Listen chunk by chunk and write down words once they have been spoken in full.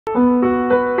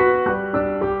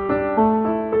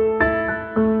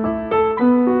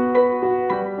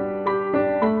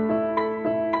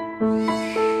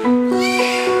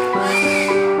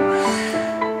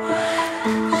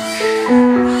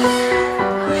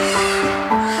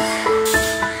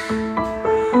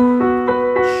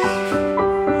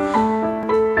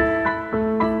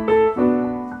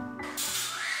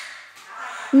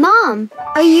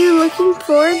looking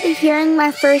forward to hearing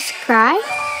my first cry?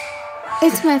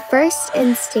 It's my first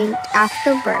instinct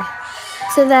after birth,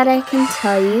 so that I can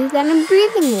tell you that I'm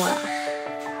breathing well.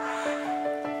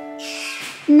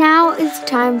 Now it's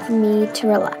time for me to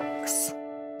relax.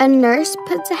 A nurse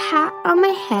puts a hat on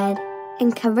my head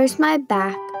and covers my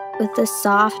back with a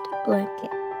soft blanket.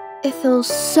 It feels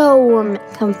so warm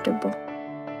and comfortable.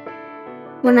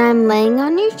 When I'm laying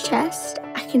on your chest,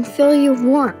 I can feel your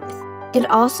warmth. It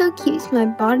also keeps my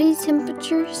body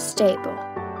temperature stable.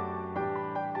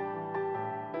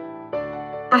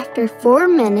 After 4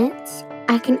 minutes,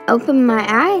 I can open my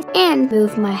eyes and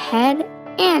move my head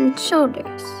and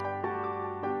shoulders.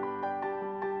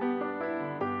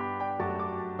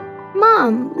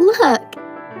 Mom, look!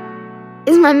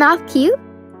 Is my mouth cute?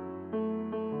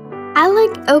 I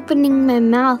like opening my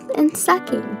mouth and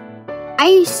sucking. I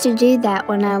used to do that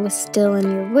when I was still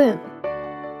in your womb.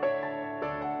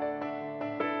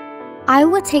 I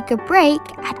will take a break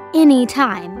at any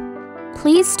time.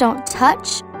 Please don't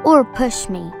touch or push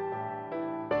me.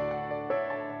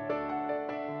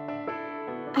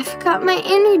 I forgot my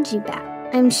energy back.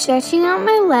 I'm stretching out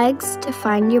my legs to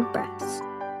find your breast.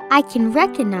 I can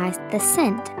recognize the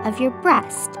scent of your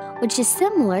breast, which is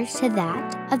similar to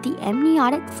that of the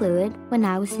amniotic fluid when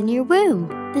I was in your womb.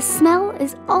 The smell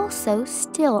is also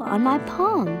still on my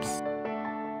palms.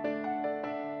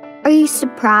 Are you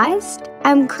surprised?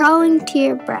 I'm crawling to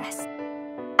your breast.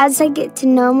 As I get to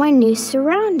know my new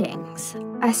surroundings,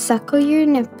 I suckle your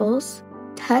nipples,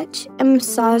 touch and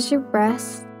massage your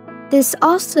breast. This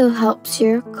also helps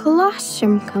your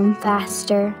colostrum come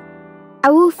faster.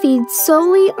 I will feed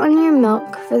solely on your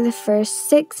milk for the first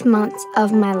 6 months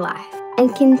of my life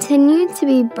and continue to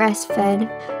be breastfed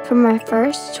for my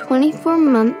first 24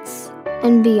 months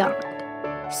and beyond.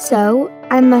 So,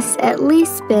 I must at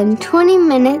least spend 20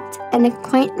 minutes and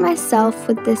acquaint myself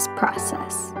with this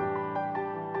process.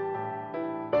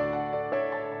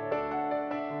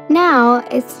 Now,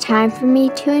 it's time for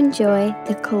me to enjoy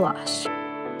the colostrum.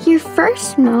 Your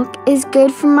first milk is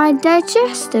good for my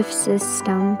digestive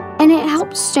system, and it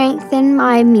helps strengthen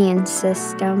my immune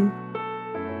system.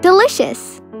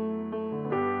 Delicious!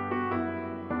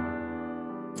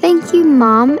 Thank you,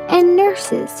 Mom and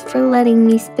nurses, for letting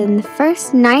me spend the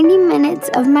first 90 minutes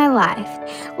of my life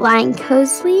lying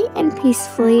cozily and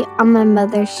peacefully on my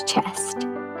mother's chest.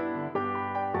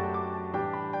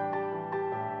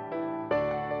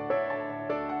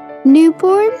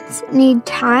 Newborns need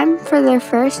time for their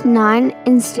first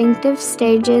non-instinctive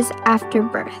stages after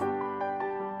birth,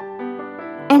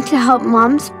 and to help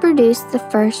moms produce the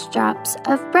first drops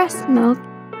of breast milk.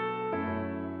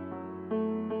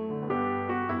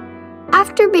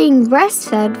 After being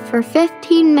breastfed for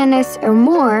 15 minutes or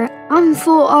more, I'm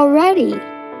full already.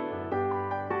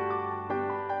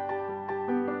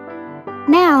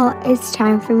 Now it's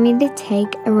time for me to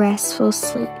take a restful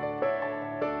sleep.